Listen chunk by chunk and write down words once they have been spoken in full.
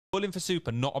Bowling for Soup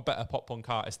are not a better pop punk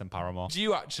artist than Paramore. Do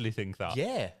you actually think that?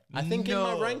 Yeah. I think in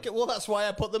my ranking, well, that's why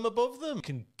I put them above them.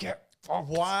 Can get fucked.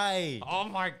 Why? Oh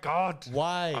my God.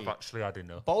 Why? I've actually had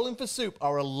enough. Bowling for Soup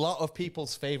are a lot of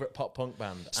people's favourite pop punk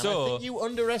band. And So- I think you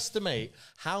underestimate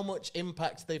how much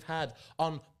impact they've had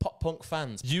on pop punk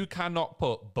fans. You cannot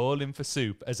put Bowling for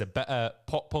Soup as a better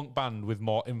pop punk band with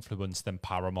more influence than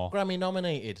Paramore. Grammy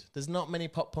nominated. There's not many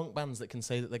pop punk bands that can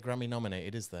say that they're Grammy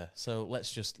nominated, is there? So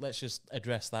let's just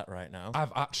address that right now.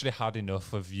 I've actually had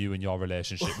enough of you and your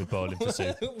relationship with Bowling for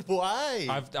Soup. Why?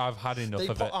 I've had enough They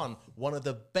of put it. on one of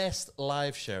the best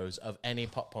live shows of any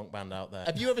pop punk band out there.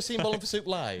 Have you ever seen Bowling for Soup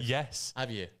live? Yes. Have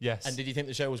you? Yes. And did you think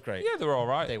the show was great? Yeah, they're all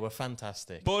right. They were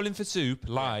fantastic. Bowling for Soup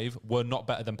live were not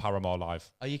better than Paramore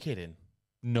live. Are you kidding?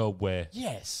 No way.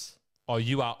 Yes. Or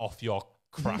you are off your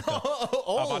cracker.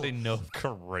 Oh. I've had enough.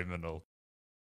 Criminal.